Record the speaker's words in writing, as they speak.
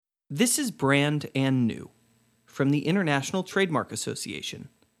This is Brand and New from the International Trademark Association.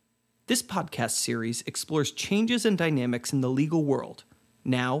 This podcast series explores changes and dynamics in the legal world,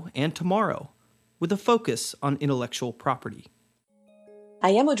 now and tomorrow, with a focus on intellectual property. I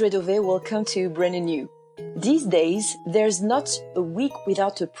am Audrey Dové. Welcome to Brand and New. These days, there's not a week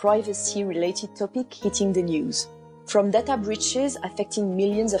without a privacy-related topic hitting the news. From data breaches affecting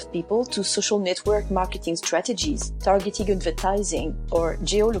millions of people to social network marketing strategies, targeting advertising, or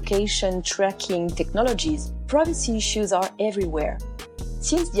geolocation tracking technologies, privacy issues are everywhere.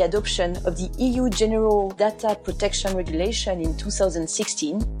 Since the adoption of the EU General Data Protection Regulation in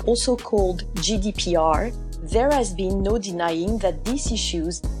 2016, also called GDPR, there has been no denying that these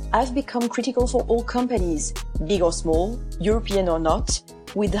issues have become critical for all companies, big or small, European or not,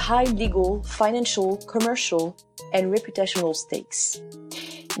 with high legal, financial, commercial, and reputational stakes.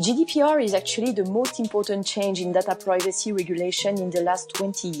 GDPR is actually the most important change in data privacy regulation in the last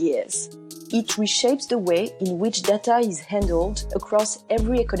 20 years. It reshapes the way in which data is handled across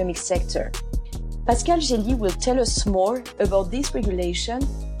every economic sector. Pascal Gély will tell us more about this regulation,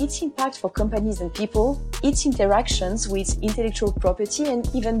 its impact for companies and people, its interactions with intellectual property, and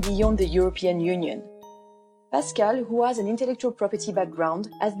even beyond the European Union. Pascal, who has an intellectual property background,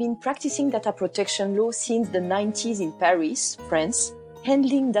 has been practicing data protection law since the 90s in Paris, France,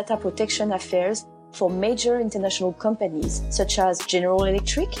 handling data protection affairs for major international companies such as General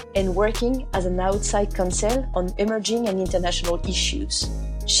Electric and working as an outside counsel on emerging and international issues.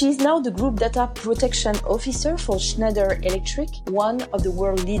 She is now the Group Data Protection Officer for Schneider Electric, one of the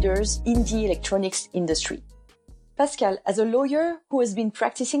world leaders in the electronics industry. Pascal, as a lawyer who has been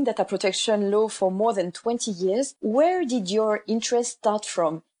practicing data protection law for more than 20 years, where did your interest start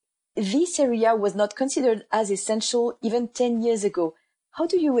from? This area was not considered as essential even 10 years ago. How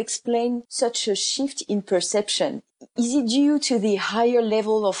do you explain such a shift in perception? Is it due to the higher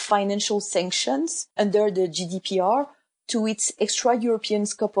level of financial sanctions under the GDPR, to its extra-European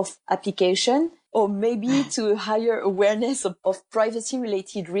scope of application, or maybe to a higher awareness of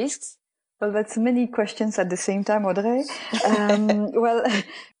privacy-related risks? Well, that's many questions at the same time, Audrey. Well,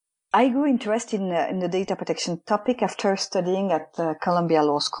 I grew interested in the data protection topic after studying at Columbia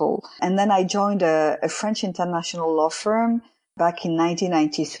Law School. And then I joined a French international law firm back in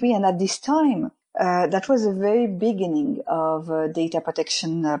 1993. And at this time, that was the very beginning of data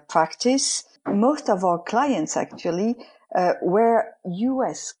protection practice. Most of our clients actually were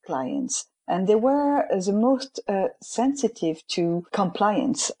US clients. And they were the most sensitive to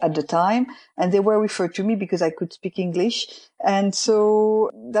compliance at the time. And they were referred to me because I could speak English. And so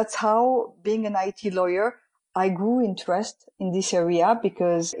that's how, being an IT lawyer, I grew interest in this area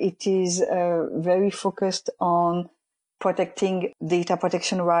because it is very focused on protecting data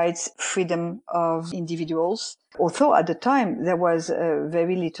protection rights, freedom of individuals. Although at the time there was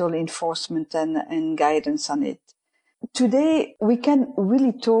very little enforcement and guidance on it. Today, we can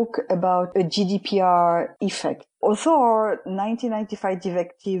really talk about a GDPR effect. Although our 1995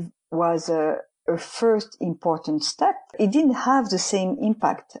 directive was a first important step, it didn't have the same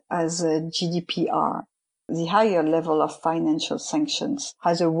impact as GDPR. The higher level of financial sanctions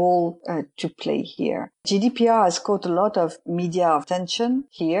has a role to play here. GDPR has caught a lot of media attention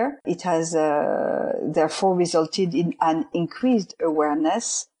here. It has therefore resulted in an increased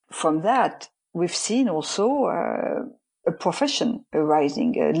awareness. From that, we've seen also a profession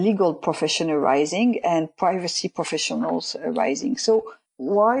arising, a legal profession arising, and privacy professionals arising. So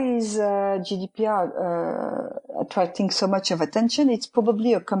why is GDPR attracting so much of attention? It's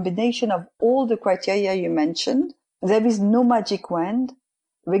probably a combination of all the criteria you mentioned. There is no magic wand.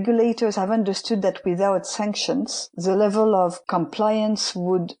 Regulators have understood that without sanctions, the level of compliance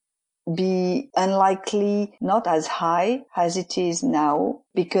would be unlikely not as high as it is now,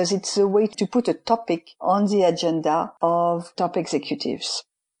 because it's a way to put a topic on the agenda of top executives.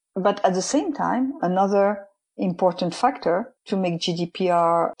 But at the same time, another important factor to make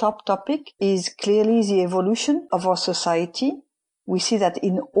GDPR top topic is clearly the evolution of our society. We see that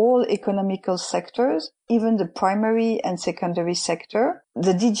in all economical sectors, even the primary and secondary sector,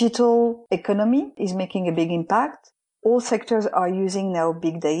 the digital economy is making a big impact. All sectors are using now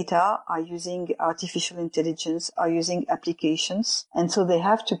big data, are using artificial intelligence, are using applications, and so they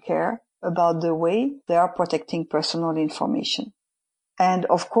have to care about the way they are protecting personal information. And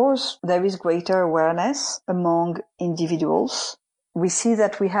of course, there is greater awareness among individuals. We see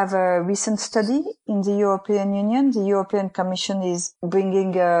that we have a recent study in the European Union. The European Commission is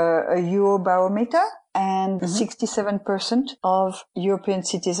bringing a Eurobarometer, and 67% of European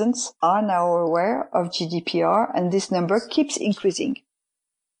citizens are now aware of GDPR, and this number keeps increasing.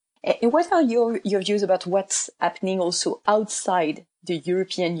 And what are your views about what's happening also outside the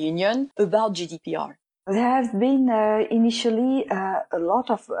European Union about GDPR? There have been initially a lot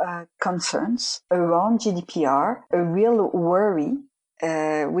of concerns around GDPR, a real worry,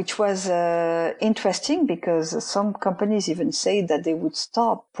 which was interesting because some companies even say that they would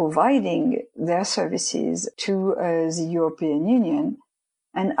stop providing their services to the European Union.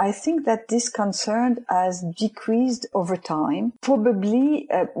 And I think that this concern has decreased over time, probably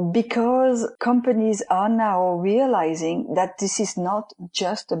because companies are now realizing that this is not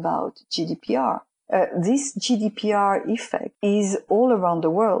just about GDPR. This GDPR effect is all around the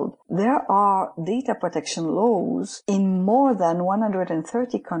world. There are data protection laws in more than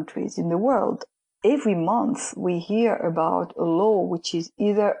 130 countries in the world. Every month we hear about a law which is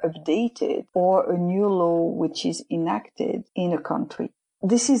either updated or a new law which is enacted in a country.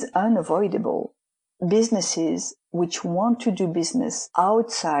 This is unavoidable. Businesses which want to do business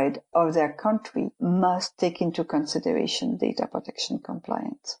outside of their country must take into consideration data protection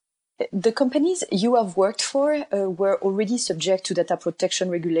compliance. The companies you have worked for were already subject to data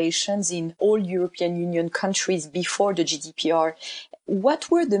protection regulations in all European Union countries before the GDPR. What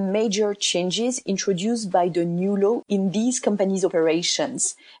were the major changes introduced by the new law in these companies'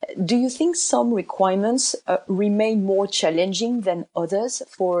 operations? Do you think some requirements remain more challenging than others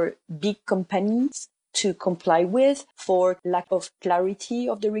for big companies to comply with, for lack of clarity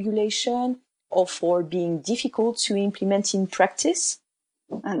of the regulation, or for being difficult to implement in practice?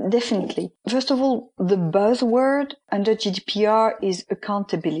 Definitely. First of all, the buzzword under GDPR is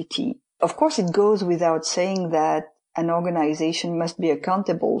accountability. Of course, it goes without saying that an organization must be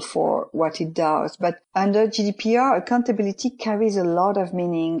accountable for what it does. But under GDPR, accountability carries a lot of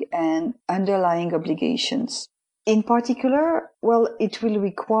meaning and underlying obligations. In particular, it will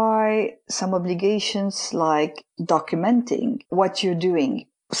require some obligations like documenting what you're doing.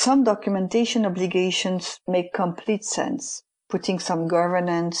 Some documentation obligations make complete sense. Putting some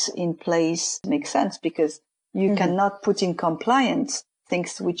governance in place makes sense because you cannot put in compliance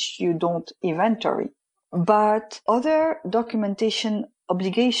things which you don't inventory. But other documentation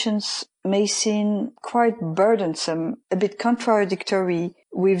obligations may seem quite burdensome, a bit contradictory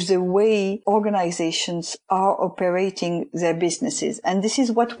with the way organizations are operating their businesses. And this is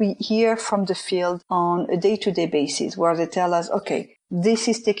what we hear from the field on a day-to-day basis, where they tell us, okay, this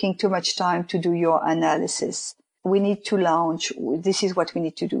is taking too much time to do your analysis. We need to launch. This is what we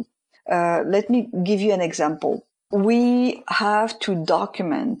need to do. Let me give you an example. We have to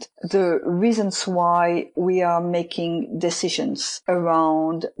document the reasons why we are making decisions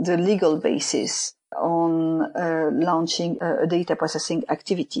around the legal basis on launching a data processing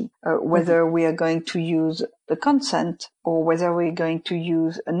activity, whether we are going to use the consent or whether we're going to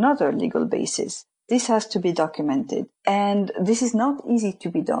use another legal basis. This has to be documented. And this is not easy to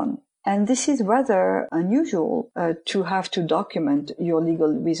be done. And this is rather unusual to have to document your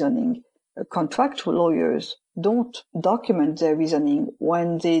legal reasoning. Contractual lawyers don't document their reasoning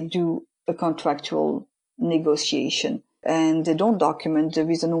when they do a contractual negotiation. And they don't document the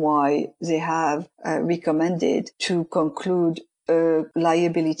reason why they have recommended to conclude a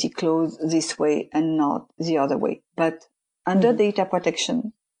liability clause this way and not the other way. But under data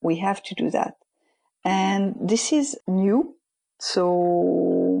protection, we have to do that. And this is new.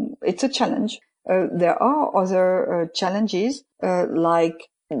 So it's a challenge. There are other challenges, like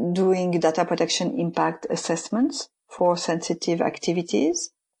doing data protection impact assessments for sensitive activities,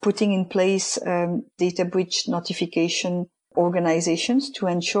 putting in place data breach notification organizations to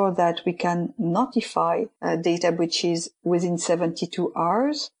ensure that we can notify data breaches within 72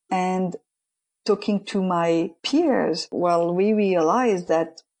 hours. And talking to my peers, we realize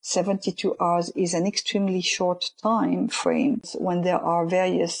that 72 hours is an extremely short time frame when there are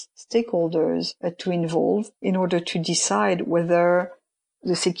various stakeholders to involve in order to decide whether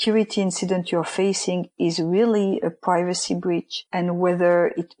the security incident you're facing is really a privacy breach and whether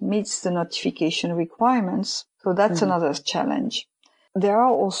it meets the notification requirements. So that's another challenge. There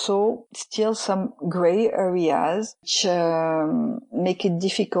are also still some gray areas which make it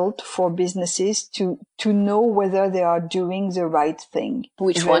difficult for businesses to know whether they are doing the right thing.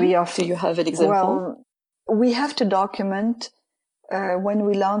 Which one? Do you have an example? We have to document when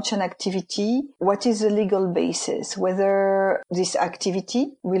we launch an activity, what is the legal basis, whether this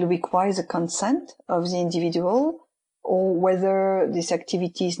activity will require the consent of the individual or whether this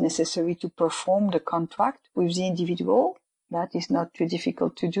activity is necessary to perform the contract with the individual. That is not too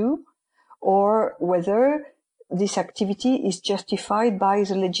difficult to do, or whether this activity is justified by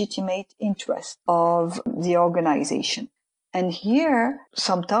the legitimate interest of the organization. And here,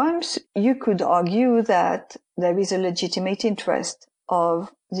 sometimes you could argue that there is a legitimate interest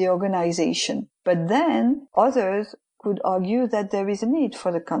of the organization. But then others could argue that there is a need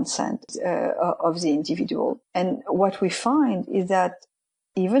for the consent of the individual. And what we find is that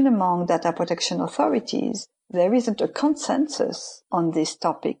even among data protection authorities, there isn't a consensus on this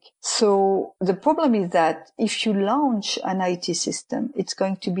topic. So the problem is that if you launch an IT system, it's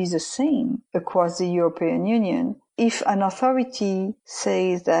going to be the same across the European Union. If an authority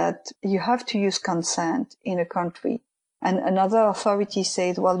says that you have to use consent in a country, and another authority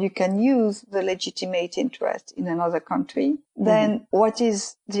says, well, you can use the legitimate interest in another country, then what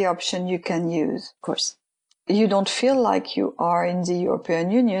is the option you can use? Of course. You don't feel like you are in the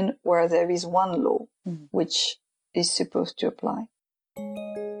European Union where there is one law which is supposed to apply.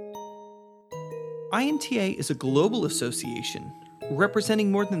 INTA is a global association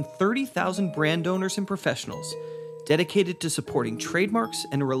representing more than 30,000 brand owners and professionals dedicated to supporting trademarks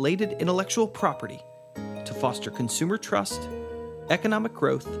and related intellectual property to foster consumer trust, economic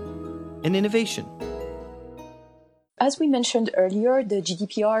growth, and innovation. As we mentioned earlier, the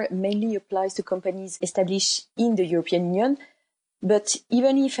GDPR mainly applies to companies established in the European Union. But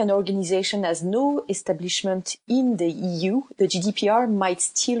even if an organization has no establishment in the EU, the GDPR might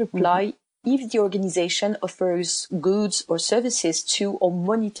still apply if the organization offers goods or services to or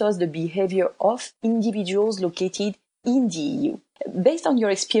monitors the behavior of individuals located in the EU. Based on your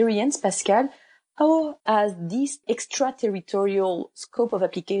experience, Pascal, how has this extraterritorial scope of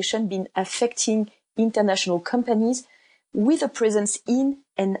application been affecting international companies with a presence in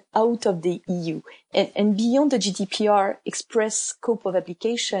and out of the EU? And beyond the GDPR express scope of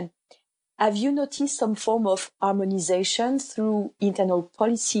application, have you noticed some form of harmonization through internal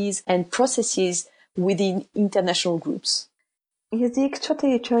policies and processes within international groups? Yes, the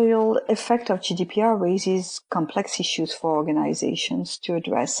extraterritorial effect of GDPR raises complex issues for organizations to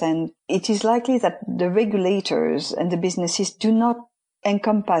address, and it is likely that the regulators and the businesses do not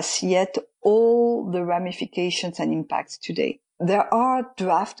encompass yet all the ramifications and impacts today. There are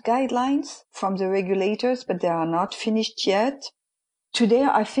draft guidelines from the regulators, but they are not finished yet. Today,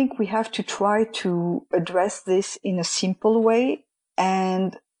 I think we have to try to address this in a simple way.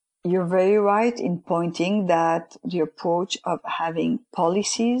 And you're very right in pointing that the approach of having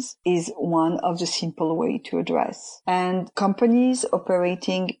policies is one of the simple way to address. And companies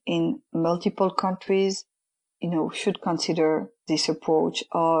operating in multiple countries, should consider this approach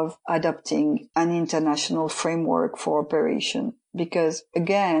of adopting an international framework for operation. Because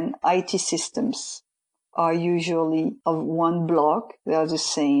again, IT systems are usually of one block. They are the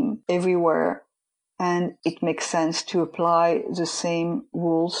same everywhere. And it makes sense to apply the same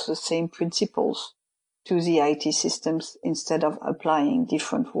rules, the same principles to the IT systems instead of applying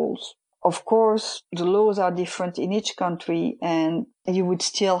different rules. Of course, the laws are different in each country, and you would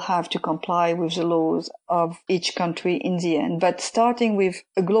still have to comply with the laws of each country in the end. But starting with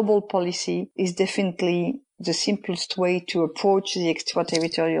a global policy is definitely the simplest way to approach the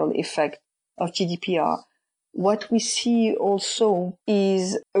extraterritorial effect of GDPR. What we see also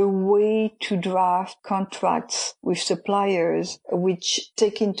is a way to draft contracts with suppliers which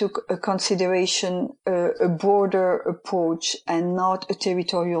take into consideration a broader approach and not a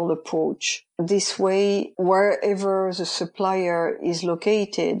territorial approach. This way, wherever the supplier is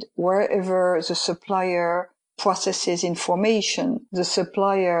located, wherever the supplier processes information, the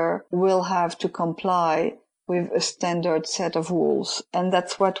supplier will have to comply with a standard set of rules. And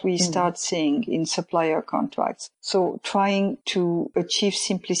that's what we start seeing in supplier contracts. So trying to achieve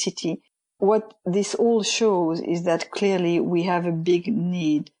simplicity. What this all shows is that clearly we have a big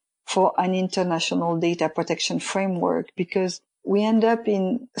need for an international data protection framework, because we end up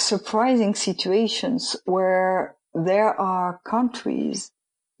in surprising situations where there are countries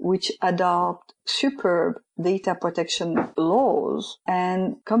which adopt superb data protection laws,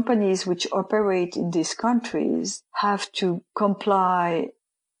 and companies which operate in these countries have to comply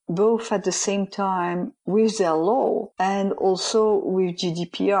both at the same time with their law and also with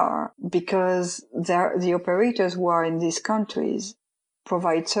GDPR, because the operators who are in these countries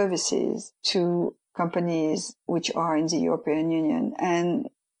provide services to companies which are in the European Union, and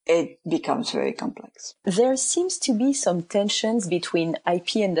it becomes very complex. There seems to be some tensions between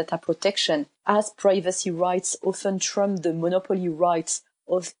IP and data protection, as privacy rights often trump the monopoly rights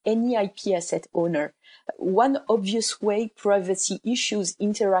of any IP asset owner. One obvious way privacy issues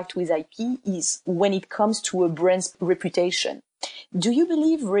interact with IP is when it comes to a brand's reputation. Do you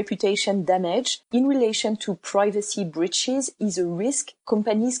believe reputation damage in relation to privacy breaches is a risk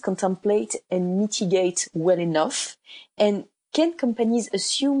companies contemplate and mitigate well enough? And can companies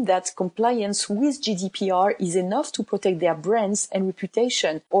assume that compliance with GDPR is enough to protect their brands and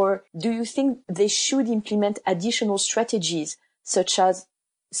reputation? Or do you think they should implement additional strategies, such as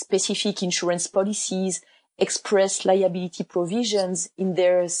specific insurance policies, express liability provisions in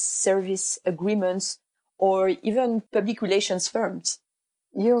their service agreements, or even public relations firms.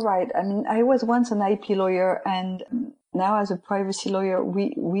 You're right. I mean, I was once an IP lawyer, and now as a privacy lawyer,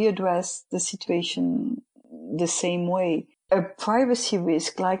 we address the situation the same way. A privacy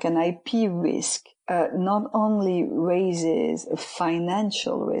risk, like an IP risk, not only raises a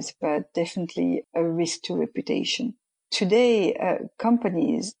financial risk, but definitely a risk to reputation. Today,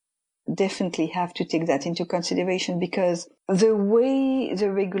 companies definitely have to take that into consideration, because the way the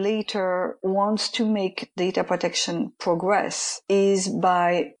regulator wants to make data protection progress is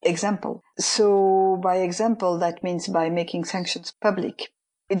by example. So by example, that means by making sanctions public.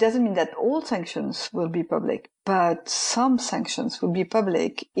 It doesn't mean that all sanctions will be public, but some sanctions will be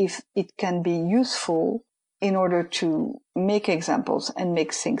public if it can be useful in order to make examples and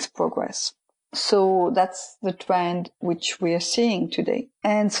make things progress. So that's the trend which we are seeing today.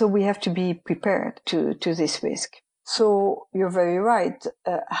 And so we have to be prepared to this risk. So you're very right.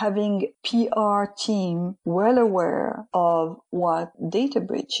 Having PR team well aware of what data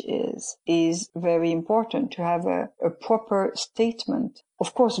breach is very important, to have a proper statement.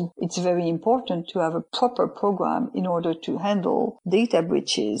 Of course, it's very important to have a proper program in order to handle data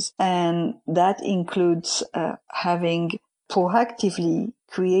breaches. And that includes having proactively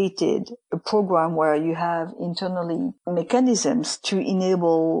created a program where you have internally mechanisms to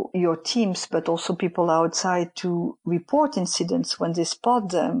enable your teams, but also people outside, to report incidents when they spot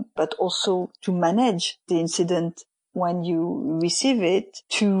them, but also to manage the incident when you receive it,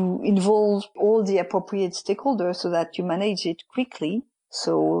 to involve all the appropriate stakeholders so that you manage it quickly.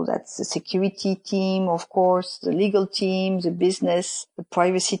 So that's the security team, of course, the legal team, the business, the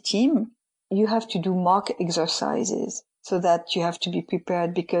privacy team. You have to do mock exercises so that you have to be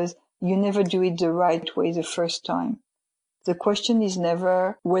prepared, because you never do it the right way the first time. The question is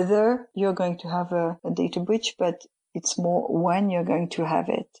never whether you're going to have a data breach, but it's more when you're going to have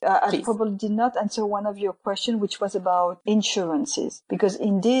it. I probably did not answer one of your questions, which was about insurances, because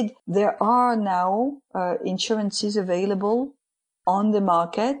indeed there are now insurances available on the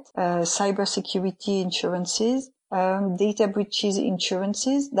market, cybersecurity insurances, data breaches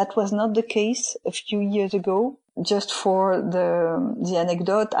insurances. That was not the case a few years ago. Just for the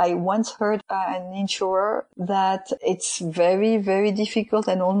anecdote, I once heard an insurer that it's very, very difficult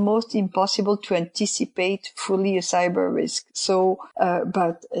and almost impossible to anticipate fully a cyber risk. So,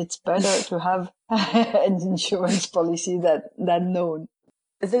 but it's better to have an insurance policy than known.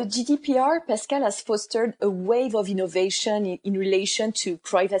 The GDPR, Pascal, has fostered a wave of innovation in relation to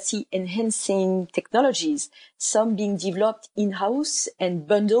privacy-enhancing technologies, some being developed in-house and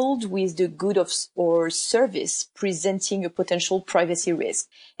bundled with the good or service presenting a potential privacy risk,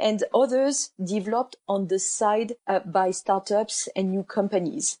 and others developed on the side by startups and new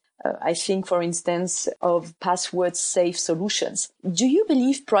companies. I think, for instance, of password-safe solutions. Do you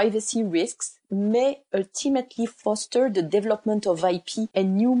believe privacy risks may ultimately foster the development of IP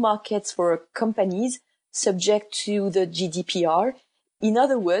and new markets for companies subject to the GDPR? In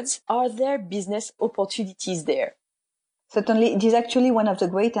other words, are there business opportunities there? Certainly, it is actually one of the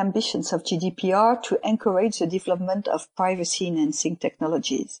great ambitions of GDPR to encourage the development of privacy-enhancing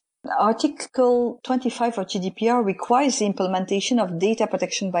technologies. Article 25 of GDPR requires the implementation of data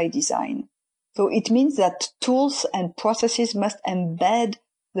protection by design. So it means that tools and processes must embed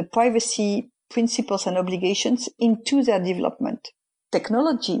the privacy principles and obligations into their development.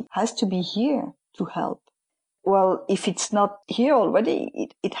 Technology has to be here to help. Well, if it's not here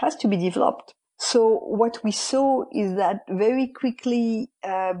already, it has to be developed. So what we saw is that very quickly,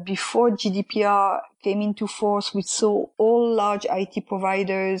 before GDPR came into force, we saw all large IT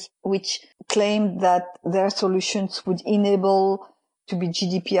providers which claimed that their solutions would enable to be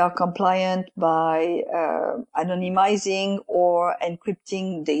GDPR compliant by anonymizing or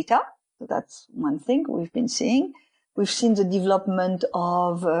encrypting data. So that's one thing we've been seeing. We've seen the development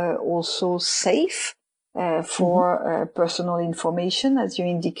of also SAFE for personal information, as you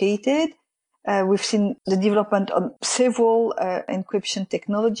indicated. We've seen the development of several encryption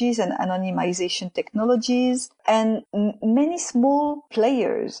technologies and anonymization technologies, and many small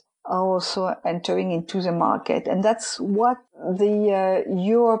players are also entering into the market. And that's what the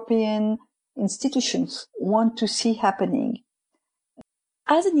European institutions want to see happening.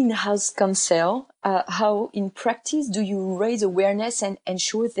 As an in-house counsel, how in practice do you raise awareness and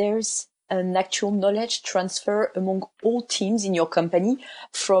ensure there's an actual knowledge transfer among all teams in your company,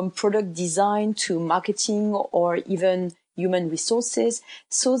 from product design to marketing or even human resources,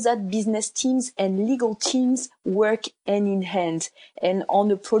 so that business teams and legal teams work hand in hand and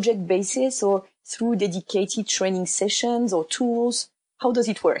on a project basis or through dedicated training sessions or tools? How does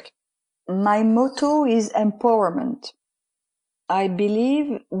it work? My motto is empowerment. I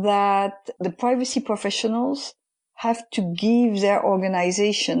believe that the privacy professionals have to give their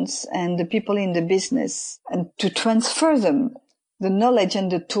organizations and the people in the business and to transfer them the knowledge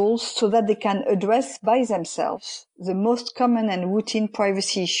and the tools so that they can address by themselves the most common and routine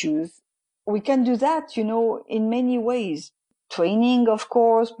privacy issues. We can do that, in many ways. Training, of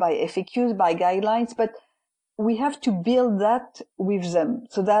course, by FAQs, by guidelines, but we have to build that with them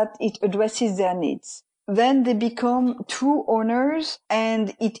so that it addresses their needs. Then they become true owners,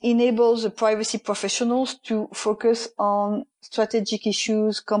 and it enables the privacy professionals to focus on strategic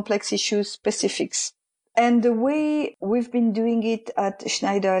issues, complex issues, specifics. And the way we've been doing it at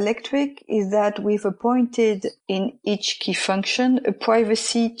Schneider Electric is that we've appointed in each key function a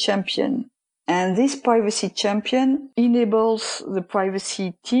privacy champion. And this privacy champion enables the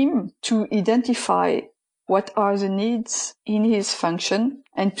privacy team to identify what are the needs in his function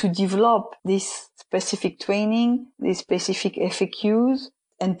and to develop this specific training, these specific FAQs,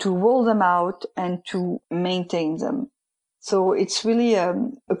 and to roll them out and to maintain them. So it's really a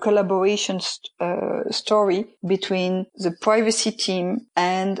collaboration story between the privacy team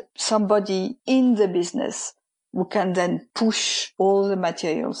and somebody in the business who can then push all the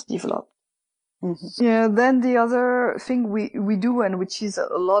materials developed. Mm-hmm. Yeah, then the other thing we do, and which is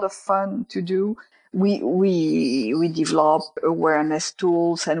a lot of fun to do, we develop awareness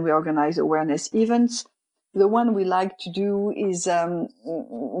tools and we organize awareness events. The one we like to do is the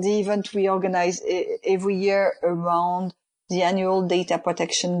event we organize every year around the annual Data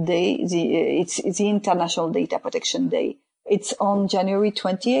Protection Day. It's the International Data Protection Day. It's on January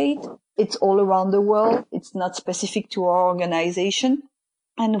 28th. It's all around the world. It's not specific to our organization.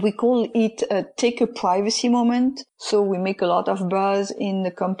 And we call it Take a Privacy Moment. So we make a lot of buzz in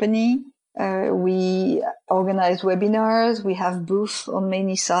the company. We organize webinars. We have booths on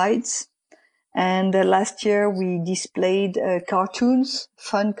many sites. And last year we displayed cartoons,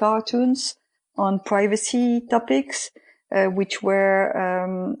 fun cartoons on privacy topics, which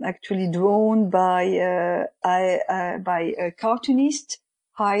were actually drawn by a cartoonist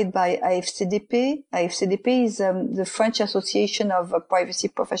hired by AFCDP. AFCDP is the French Association of Privacy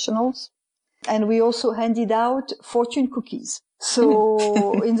Professionals. And we also handed out fortune cookies. So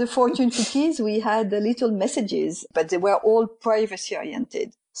in the fortune cookies, we had little messages, but they were all privacy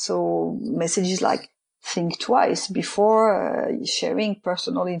oriented. So messages like think twice before sharing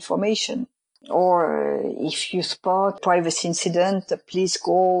personal information. Or if you spot privacy incident, please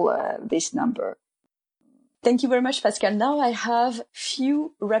call this number. Thank you very much, Pascal. Now I have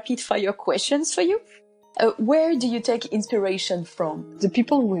few rapid fire questions for you. Where do you take inspiration from? The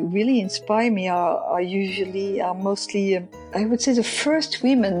people who really inspire me are mostly, I would say, the first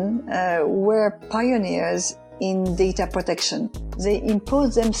women were pioneers in data protection. They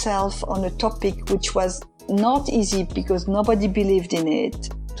imposed themselves on a topic which was not easy because nobody believed in it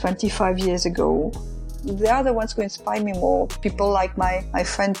 25 years ago. They are the ones who inspire me more. People like my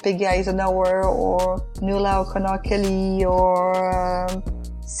friend Peggy Eisenhower or Nuala O'Connor-Kelly or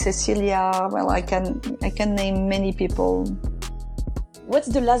Cecilia. Well, I can name many people. What's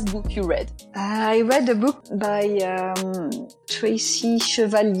the last book you read? I read a book by Tracy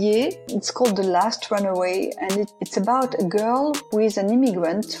Chevalier. It's called The Last Runaway, and it's about a girl who is an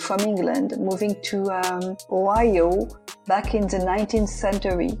immigrant from England moving to Ohio back in the 19th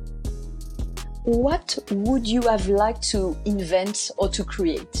century. What would you have liked to invent or to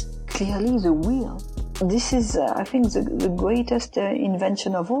create? Clearly the wheel. This is, I think, the greatest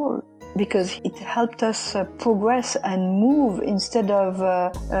invention of all, because it helped us progress and move instead of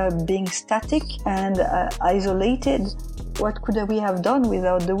being static and isolated. What could we have done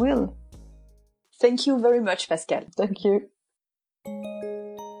without the wheel? Thank you very much, Pascal. Thank you.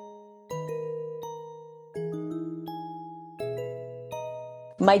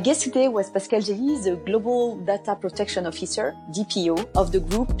 My guest today was Pascal Gély, the Global Data Protection Officer, DPO, of the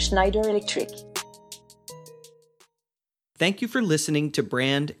group Schneider Electric. Thank you for listening to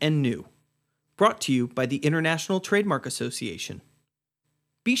Brand and New, brought to you by the International Trademark Association.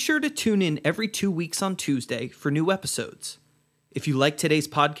 Be sure to tune in every 2 weeks on Tuesday for new episodes. If you like today's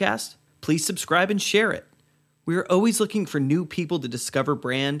podcast, please subscribe and share it. We are always looking for new people to discover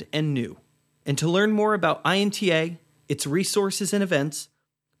Brand and New. And to learn more about INTA, its resources and events,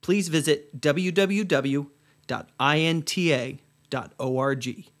 please visit www.inta.org.